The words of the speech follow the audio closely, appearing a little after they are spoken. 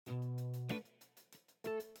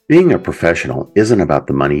Being a professional isn't about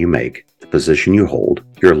the money you make, the position you hold,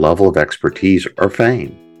 your level of expertise, or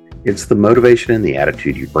fame. It's the motivation and the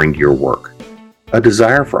attitude you bring to your work, a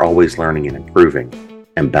desire for always learning and improving,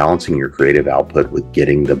 and balancing your creative output with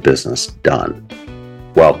getting the business done.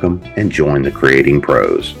 Welcome and join the Creating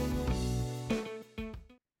Pros.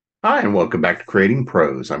 Hi, and welcome back to Creating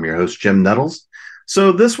Pros. I'm your host, Jim Nettles.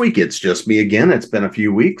 So this week, it's just me again. It's been a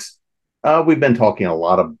few weeks. We've been talking a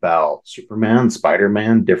lot about Superman,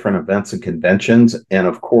 Spider-Man, different events and conventions, and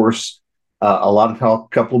of course, a lot of talk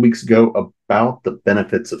a couple of weeks ago about the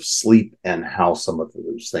benefits of sleep and how some of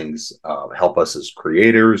those things help us as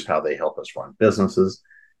creators, how they help us run businesses,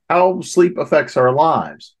 how sleep affects our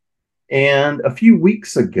lives. And a few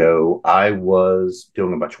weeks ago, I was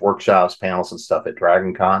doing a bunch of workshops, panels, and stuff at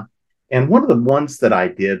DragonCon. And one of the ones that I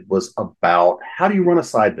did was about how do you run a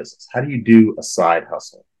side business? How do you do a side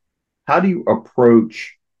hustle? How do you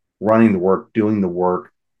approach running the work, doing the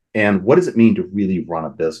work, and what does it mean to really run a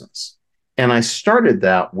business? And I started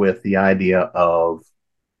that with the idea of,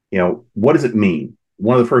 what does it mean?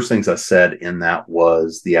 One of the first things I said in that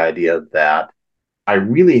was the idea that I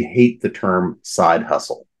really hate the term side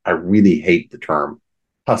hustle. I really hate the term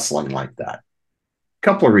hustling like that. A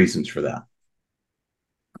couple of reasons for that.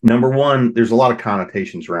 Number one, there's a lot of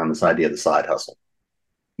connotations around this idea of the side hustle.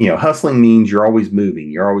 Hustling means you're always moving,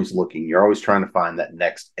 you're always looking, you're always trying to find that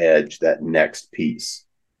next edge, that next piece.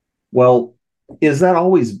 Well, is that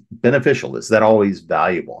always beneficial? Is that always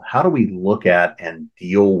valuable? How do we look at and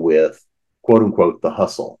deal with, quote unquote, the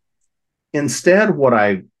hustle? Instead, what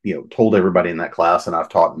I told everybody in that class, and I've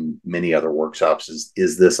taught in many other workshops,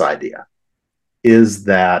 is this idea: is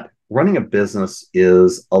that running a business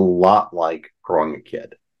is a lot like growing a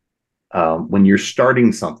kid. When you're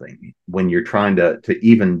starting something, when you're trying to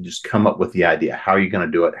even just come up with the idea, how are you going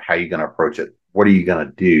to do it? How are you going to approach it? What are you going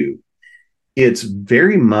to do? It's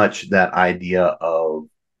very much that idea of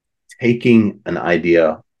taking an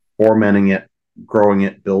idea, formatting it, growing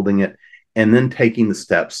it, building it, and then taking the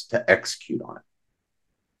steps to execute on it.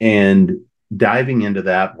 And diving into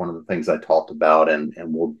that, one of the things I talked about, and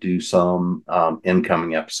we'll do some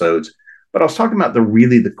incoming episodes, but I was talking about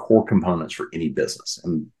the core components for any business.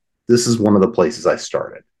 And this is one of the places I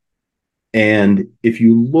started. And if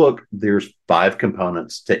you look, there's 5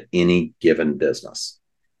 components to any given business.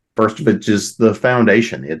 First of it is the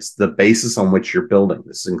foundation. It's the basis on which you're building.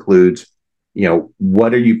 This includes,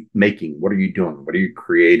 what are you making? What are you doing? What are you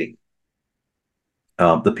creating?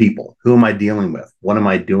 The people. Who am I dealing with? What am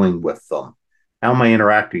I doing with them? How am I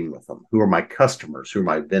interacting with them? Who are my customers? Who are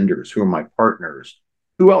my vendors? Who are my partners?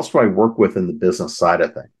 Who else do I work with in the business side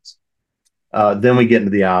of things? Then we get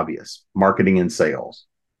into the obvious, marketing and sales.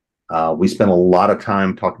 We spent a lot of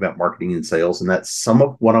time talking about marketing and sales, and that's some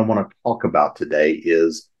of what I want to talk about today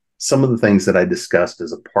is some of the things that I discussed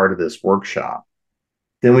as a part of this workshop.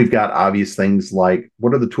 Then we've got obvious things like,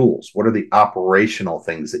 what are the tools? What are the operational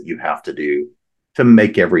things that you have to do to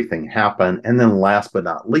make everything happen? And then last but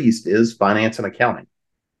not least is finance and accounting.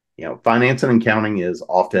 Finance and accounting is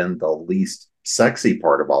often the least sexy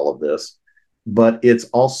part of all of this, but it's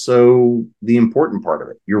also the important part of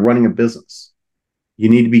it. You're running a business. You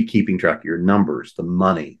need to be keeping track of your numbers, the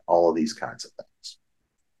money, all of these kinds of things.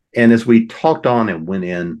 And as we talked on and went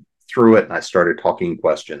in through it, and I started talking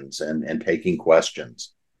questions and taking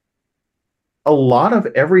questions, a lot of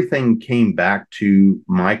everything came back to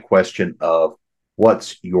my question of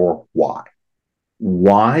what's your why?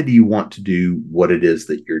 Why do you want to do what it is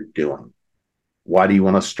that you're doing? Why do you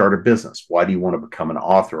want to start a business? Why do you want to become an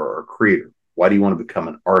author or a creator? Why do you want to become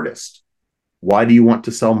an artist? Why do you want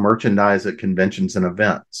to sell merchandise at conventions and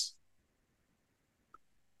events?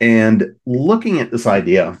 And looking at this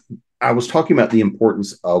idea, I was talking about the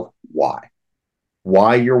importance of why.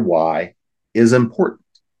 Why your why is important.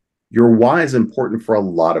 Your why is important for a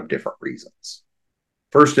lot of different reasons.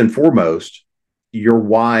 First and foremost, your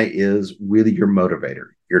why is really your motivator,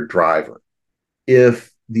 your driver.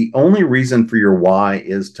 If the only reason for your why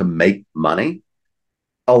is to make money,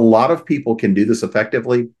 a lot of people can do this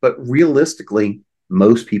effectively, but realistically,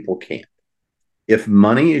 most people can't. If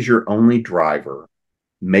money is your only driver,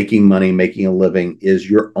 making money, making a living is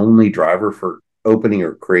your only driver for opening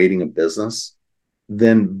or creating a business,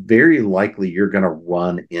 then very likely you're going to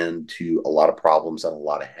run into a lot of problems and a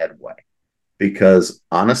lot of headway. Because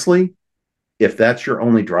honestly, if that's your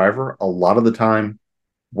only driver, a lot of the time,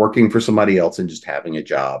 working for somebody else and just having a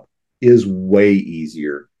job is way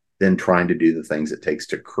easier than trying to do the things it takes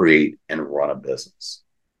to create and run a business.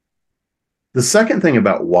 The second thing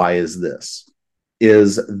about why is this,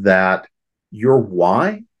 is that your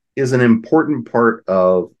why is an important part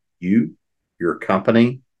of you, your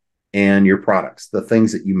company, and your products, the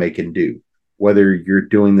things that you make and do, whether you're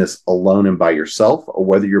doing this alone and by yourself or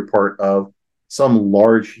whether you're part of some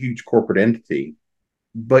large, huge corporate entity.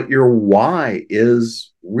 But your why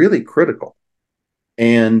is really critical.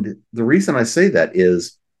 And the reason I say that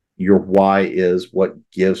is your why is what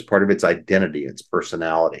gives part of its identity, its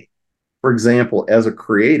personality. For example, as a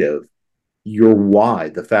creative, your why,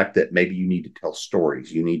 the fact that maybe you need to tell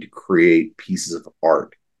stories, you need to create pieces of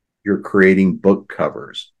art, you're creating book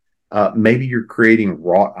covers, maybe you're creating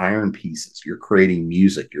wrought iron pieces, you're creating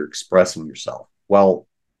music, you're expressing yourself. Well,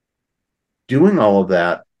 doing all of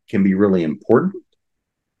that can be really important,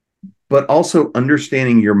 but also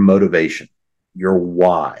understanding your motivation, your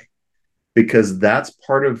why, because that's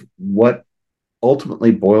part of what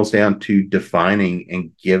ultimately boils down to defining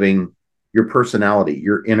and giving your personality,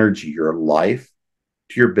 your energy, your life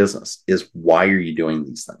to your business. Is why are you doing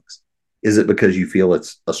these things? Is it because you feel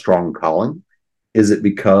it's a strong calling? Is it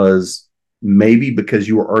because maybe because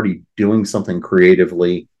you were already doing something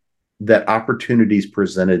creatively that opportunities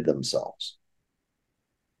presented themselves?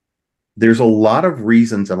 There's a lot of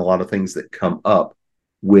reasons and a lot of things that come up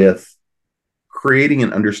with creating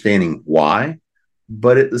and understanding why,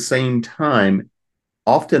 but at the same time,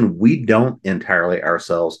 often we don't entirely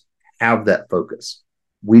ourselves have that focus.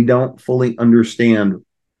 We don't fully understand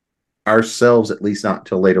ourselves, at least not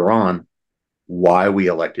until later on, why we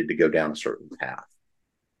elected to go down a certain path.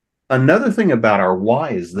 Another thing about our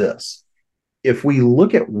why is this. If we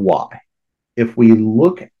look at why, if we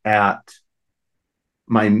look at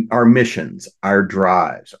our missions, our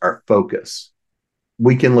drives, our focus,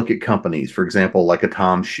 we can look at companies, for example, like a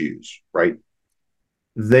Tom's Shoes, right?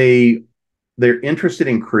 They they're interested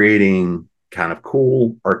in creating kind of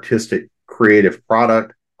cool, artistic, creative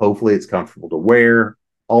product. Hopefully it's comfortable to wear,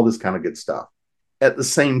 all this kind of good stuff. At the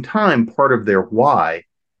same time, part of their why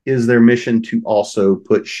is their mission to also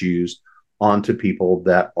put shoes onto people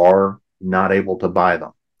that are not able to buy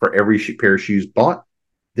them. For every pair of shoes bought,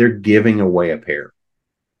 they're giving away a pair.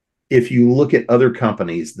 If you look at other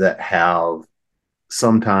companies that have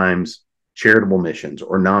sometimes charitable missions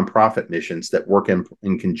or nonprofit missions that work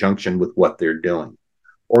in conjunction with what they're doing,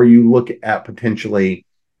 or you look at potentially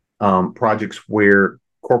projects where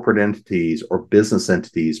corporate entities or business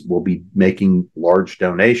entities will be making large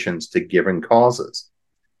donations to given causes.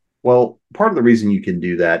 Well, part of the reason you can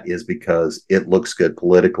do that is because it looks good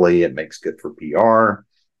politically, it makes good for PR.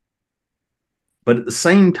 But at the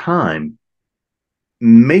same time,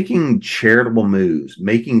 making charitable moves,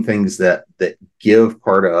 making things that give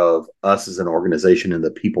part of us as an organization and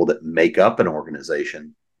the people that make up an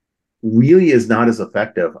organization really is not as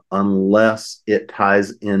effective unless it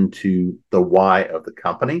ties into the why of the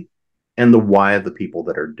company and the why of the people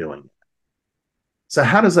that are doing it. So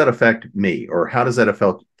how does that affect me, or how does that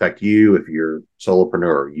affect you if you're a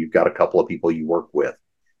solopreneur? You've got a couple of people you work with.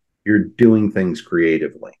 You're doing things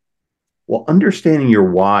creatively. Well, understanding your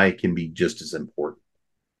why can be just as important.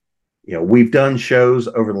 We've done shows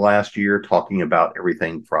over the last year talking about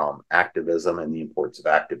everything from activism and the importance of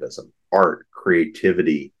activism, art,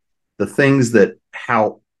 creativity, the things that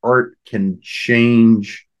how art can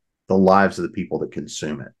change the lives of the people that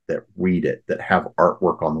consume it, that read it, that have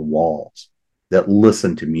artwork on the walls, that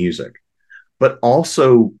listen to music, but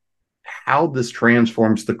also how this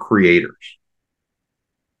transforms the creators.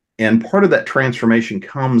 And part of that transformation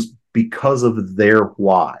comes because of their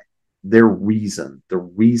why, their reason, the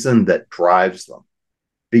reason that drives them.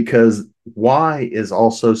 Because why is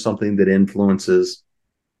also something that influences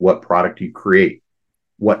what product you create,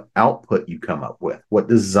 what output you come up with, what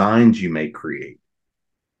designs you may create.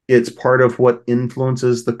 It's part of what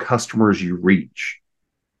influences the customers you reach.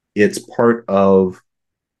 It's part of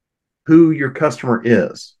who your customer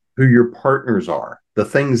is, who your partners are, the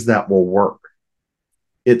things that will work.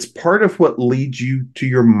 It's part of what leads you to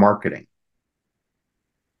your marketing.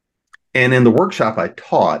 And in the workshop I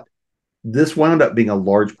taught, this wound up being a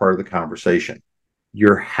large part of the conversation.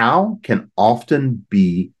 Your how can often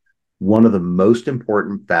be one of the most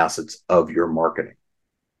important facets of your marketing.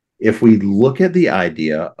 If we look at the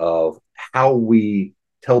idea of how we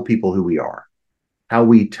tell people who we are, how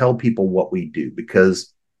we tell people what we do,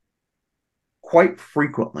 because quite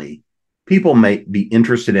frequently people may be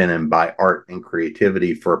interested in and buy art and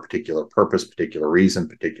creativity for a particular purpose, particular reason,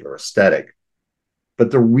 particular aesthetic. But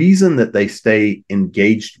the reason that they stay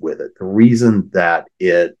engaged with it, the reason that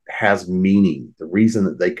it has meaning, the reason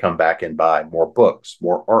that they come back and buy more books,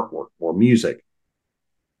 more artwork, more music,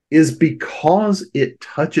 is because it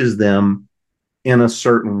touches them in a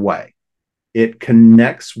certain way. It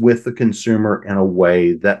connects with the consumer in a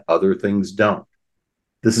way that other things don't.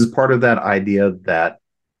 This is part of that idea that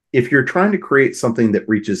If you're trying to create something that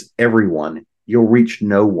reaches everyone, you'll reach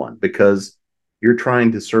no one because you're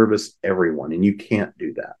trying to service everyone and you can't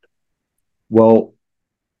do that. Well,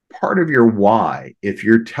 part of your why, if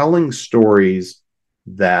you're telling stories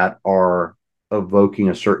that are evoking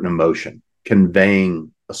a certain emotion,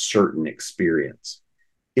 conveying a certain experience,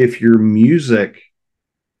 if your music,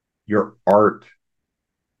 your art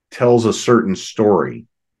tells a certain story,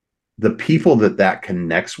 the people that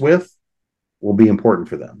connects with will be important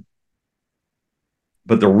for them.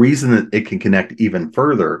 But the reason that it can connect even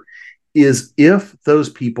further is if those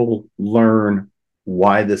people learn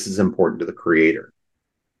why this is important to the creator.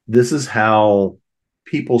 This is how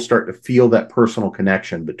people start to feel that personal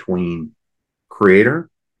connection between creator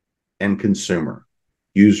and consumer,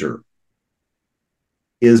 user,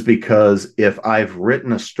 is because if I've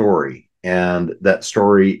written a story and that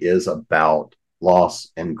story is about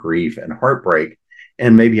loss and grief and heartbreak,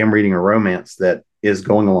 and maybe I'm reading a romance that is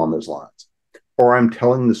going along those lines, or I'm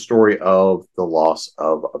telling the story of the loss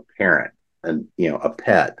of a parent and, a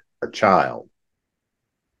pet, a child.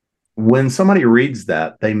 When somebody reads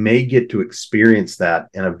that, they may get to experience that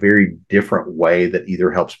in a very different way that either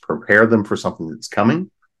helps prepare them for something that's coming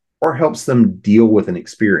or helps them deal with an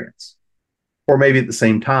experience. Or maybe at the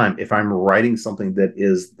same time, if I'm writing something that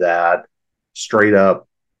is that straight up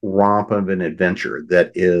romp of an adventure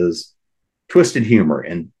that is twisted humor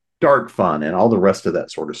and dark fun and all the rest of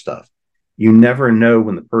that sort of stuff, you never know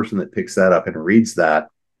when the person that picks that up and reads that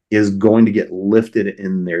is going to get lifted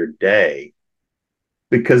in their day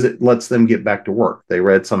because it lets them get back to work. They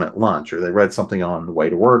read some at lunch or they read something on the way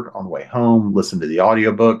to work, on the way home, listened to the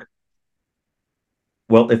audiobook.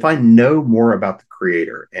 Well, if I know more about the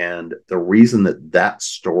creator and the reason that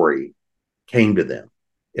story came to them,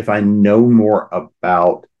 if I know more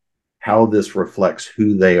about how this reflects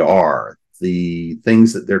who they are, the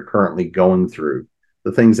things that they're currently going through,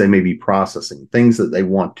 the things they may be processing, things that they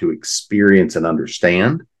want to experience and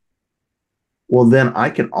understand, well, then I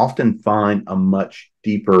can often find a much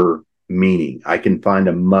deeper meaning. I can find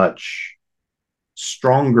a much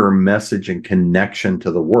stronger message and connection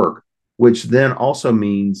to the work, which then also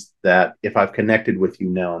means that if I've connected with you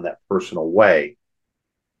now in that personal way,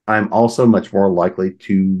 I'm also much more likely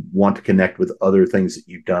to want to connect with other things that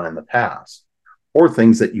you've done in the past or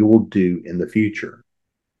things that you will do in the future.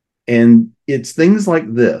 And it's things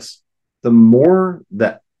like this. The more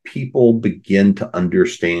that people begin to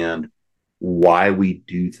understand why we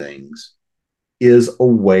do things is a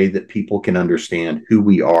way that people can understand who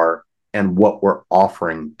we are and what we're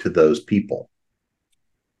offering to those people.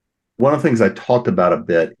 One of the things I talked about a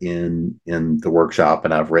bit in the workshop,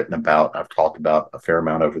 and I've written about, I've talked about a fair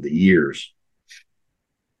amount over the years.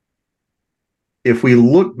 If we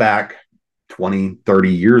look back 20, 30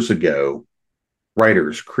 years ago,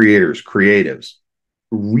 writers, creators, creatives,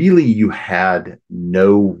 really you had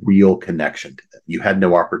no real connection to them. You had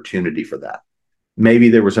no opportunity for that. Maybe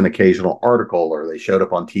there was an occasional article or they showed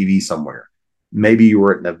up on TV somewhere. Maybe you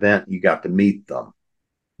were at an event, you got to meet them.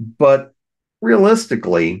 But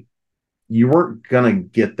realistically, you weren't going to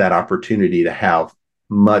get that opportunity to have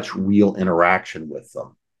much real interaction with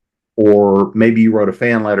them. Or maybe you wrote a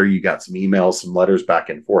fan letter, you got some emails, some letters back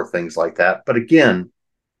and forth, things like that. But again,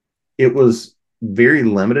 it was very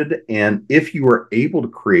limited. And if you were able to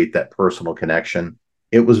create that personal connection,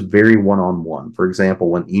 it was very one-on-one. For example,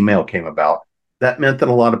 when email came about, that meant that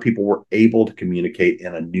a lot of people were able to communicate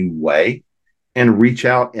in a new way and reach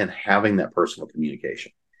out and having that personal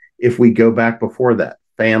communication. If we go back before that,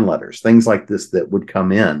 fan letters, things like this that would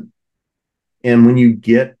come in. And when you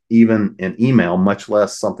get even an email, much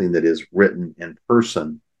less something that is written in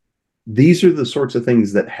person, these are the sorts of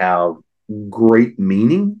things that have great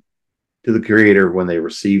meaning to the creator when they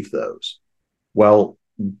receive those. Well,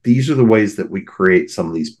 these are the ways that we create some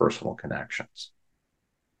of these personal connections.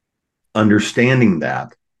 Understanding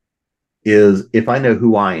that is if I know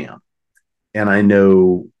who I am and I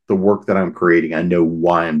know the work that I'm creating, I know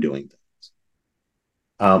why I'm doing things.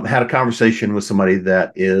 Had a conversation with somebody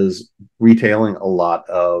that is retailing a lot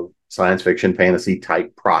of science fiction, fantasy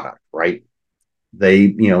type product, right?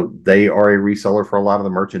 They are a reseller for a lot of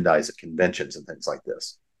the merchandise at conventions and things like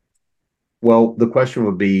this. Well, the question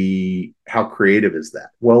would be, how creative is that?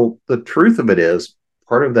 Well, the truth of it is,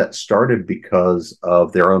 part of that started because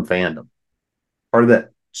of their own fandom. Part of that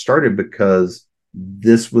started because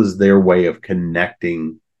this was their way of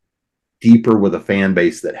connecting deeper with a fan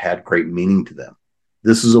base that had great meaning to them.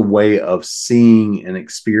 This is a way of seeing and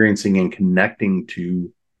experiencing and connecting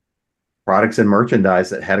to products and merchandise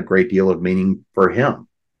that had a great deal of meaning for him.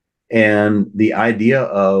 And the idea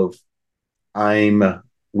of I'm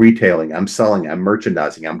retailing, I'm selling, I'm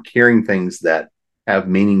merchandising, I'm carrying things that have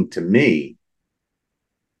meaning to me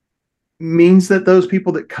means that those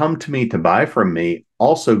people that come to me to buy from me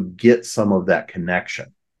also get some of that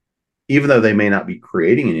connection. Even though they may not be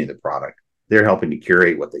creating any of the product, they're helping to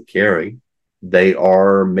curate what they carry. They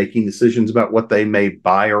are making decisions about what they may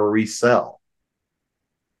buy or resell.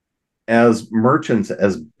 As merchants,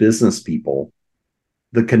 as business people,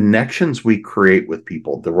 the connections we create with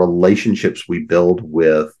people, the relationships we build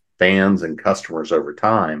with fans and customers over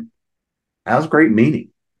time has great meaning.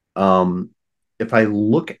 If I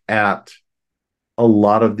look at a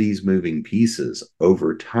lot of these moving pieces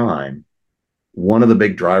over time, one of the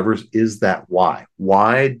big drivers is that why.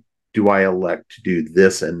 Why do I elect to do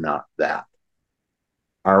this and not that?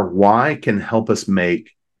 Our why can help us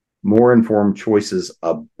make more informed choices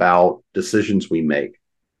about decisions we make,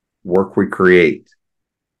 work we create,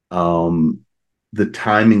 the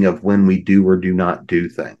timing of when we do or do not do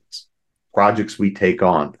things, projects we take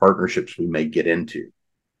on, partnerships we may get into.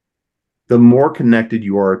 The more connected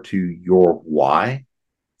you are to your why,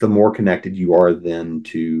 the more connected you are then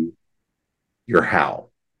to your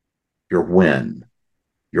how, your when,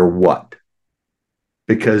 your what.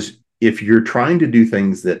 Because if you're trying to do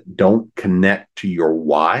things that don't connect to your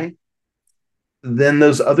why, then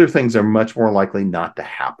those other things are much more likely not to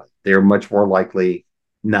happen. They're much more likely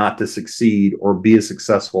not to succeed or be as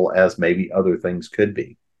successful as maybe other things could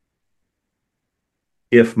be.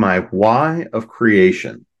 If my why of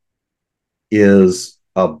creation is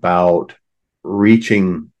about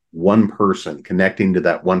reaching one person, connecting to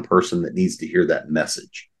that one person that needs to hear that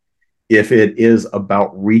message, if it is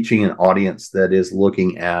about reaching an audience that is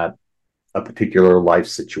looking at a particular life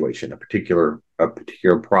situation, a particular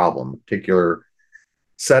problem, a particular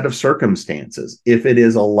set of circumstances, if it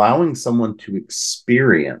is allowing someone to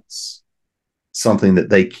experience something that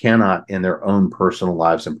they cannot in their own personal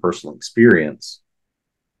lives and personal experience,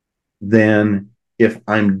 then if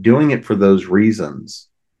I'm doing it for those reasons,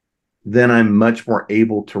 then I'm much more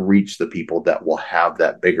able to reach the people that will have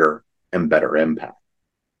that bigger and better impact.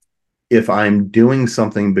 If I'm doing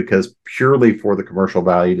something because purely for the commercial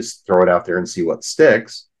value to throw it out there and see what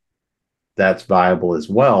sticks, that's viable as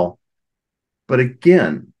well. But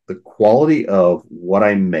again, the quality of what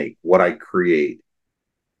I make, what I create,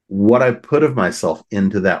 what I put of myself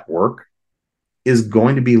into that work is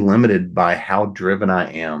going to be limited by how driven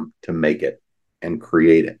I am to make it and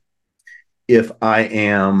create it. If I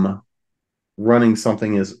am running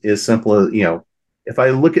something as simple as, if I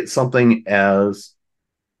look at something as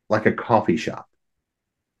like a coffee shop,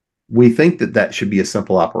 we think that that should be a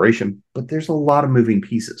simple operation, but there's a lot of moving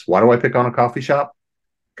pieces. Why do I pick on a coffee shop?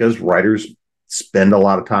 Because writers spend a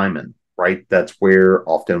lot of time in, right? That's where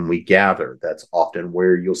often we gather. That's often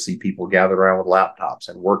where you'll see people gather around with laptops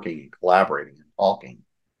and working and collaborating and talking.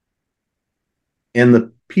 And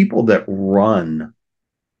the people that run,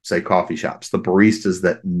 say, coffee shops, the baristas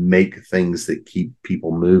that make things that keep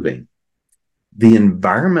people moving, the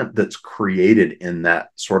environment that's created in that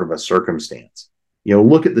sort of a circumstance.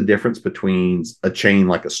 Look at the difference between a chain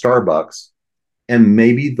like a Starbucks and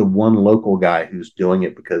maybe the one local guy who's doing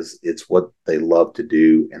it because it's what they love to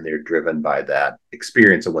do and they're driven by that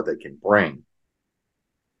experience and what they can bring.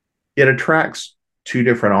 It attracts two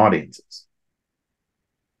different audiences.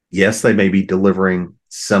 Yes, they may be delivering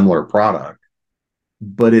similar product,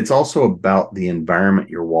 but it's also about the environment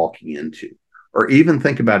you're walking into. Or even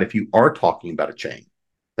think about if you are talking about a chain,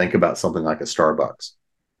 think about something like a Starbucks.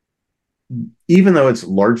 Even though it's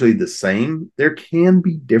largely the same, there can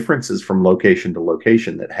be differences from location to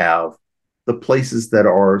location that have the places that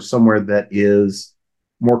are somewhere that is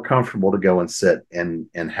more comfortable to go and sit and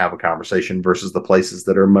have a conversation versus the places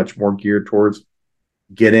that are much more geared towards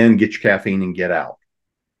get in, get your caffeine, and get out.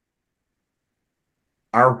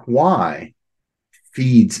 Our why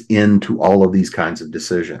feeds into all of these kinds of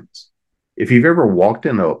decisions. If you've ever walked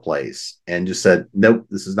into a place and just said, nope,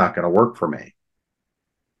 this is not going to work for me,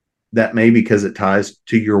 that may be because it ties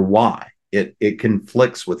to your why. It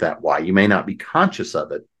conflicts with that why. You may not be conscious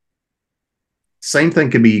of it. Same thing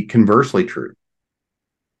can be conversely true.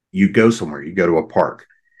 You go somewhere, you go to a park,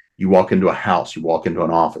 you walk into a house, you walk into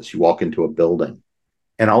an office, you walk into a building,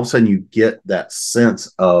 and all of a sudden you get that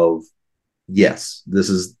sense of, yes,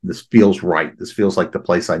 this feels right. This feels like the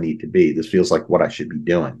place I need to be. This feels like what I should be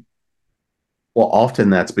doing. Well, often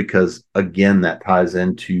that's because, again, that ties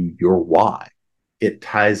into your why. It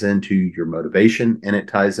ties into your motivation and it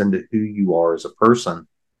ties into who you are as a person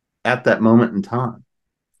at that moment in time.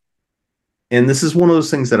 And this is one of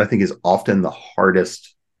those things that I think is often the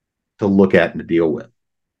hardest to look at and to deal with.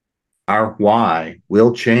 Our why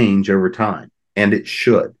will change over time, and it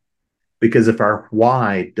should. Because if our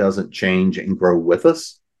why doesn't change and grow with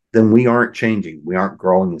us, then we aren't changing. We aren't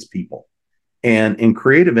growing as people. And in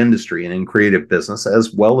creative industry and in creative business,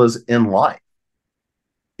 as well as in life,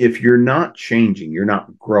 if you're not changing, you're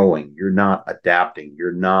not growing, you're not adapting,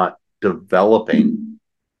 you're not developing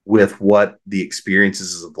with what the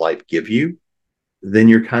experiences of life give you, then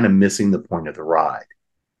you're kind of missing the point of the ride.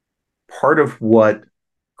 Part of what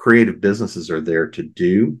creative businesses are there to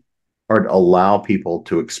do are to allow people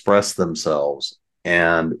to express themselves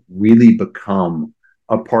and really become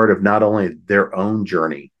a part of not only their own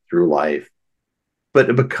journey through life, but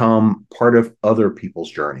to become part of other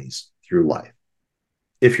people's journeys through life.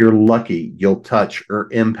 If you're lucky, you'll touch or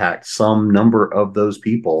impact some number of those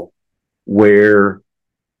people where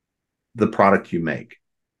the product you make,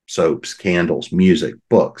 soaps, candles, music,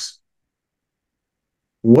 books,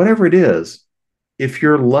 whatever it is, if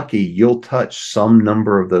you're lucky, you'll touch some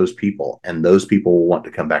number of those people, and those people will want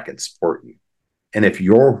to come back and support you. And if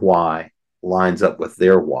your why lines up with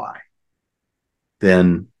their why,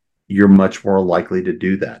 then you're much more likely to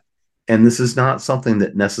do that. And this is not something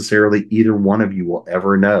that necessarily either one of you will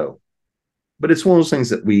ever know, but it's one of those things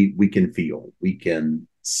that we can feel, we can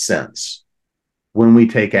sense. When we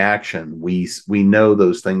take action, we know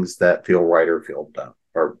those things that feel right or feel done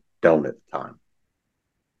or don't at the time.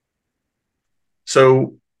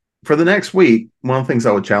 So for the next week, one of the things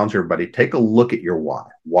I would challenge everybody, take a look at your why.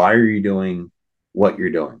 Why are you doing what you're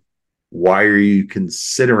doing? Why are you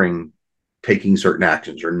considering taking certain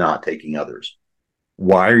actions or not taking others?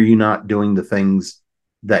 Why are you not doing the things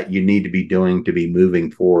that you need to be doing to be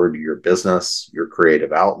moving forward your business, your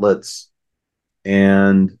creative outlets?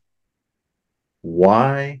 And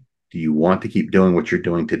why do you want to keep doing what you're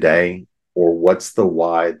doing today? Or what's the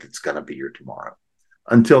why that's going to be your tomorrow?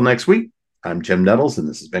 Until next week, I'm Jim Nettles, and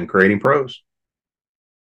this has been Creating Pros.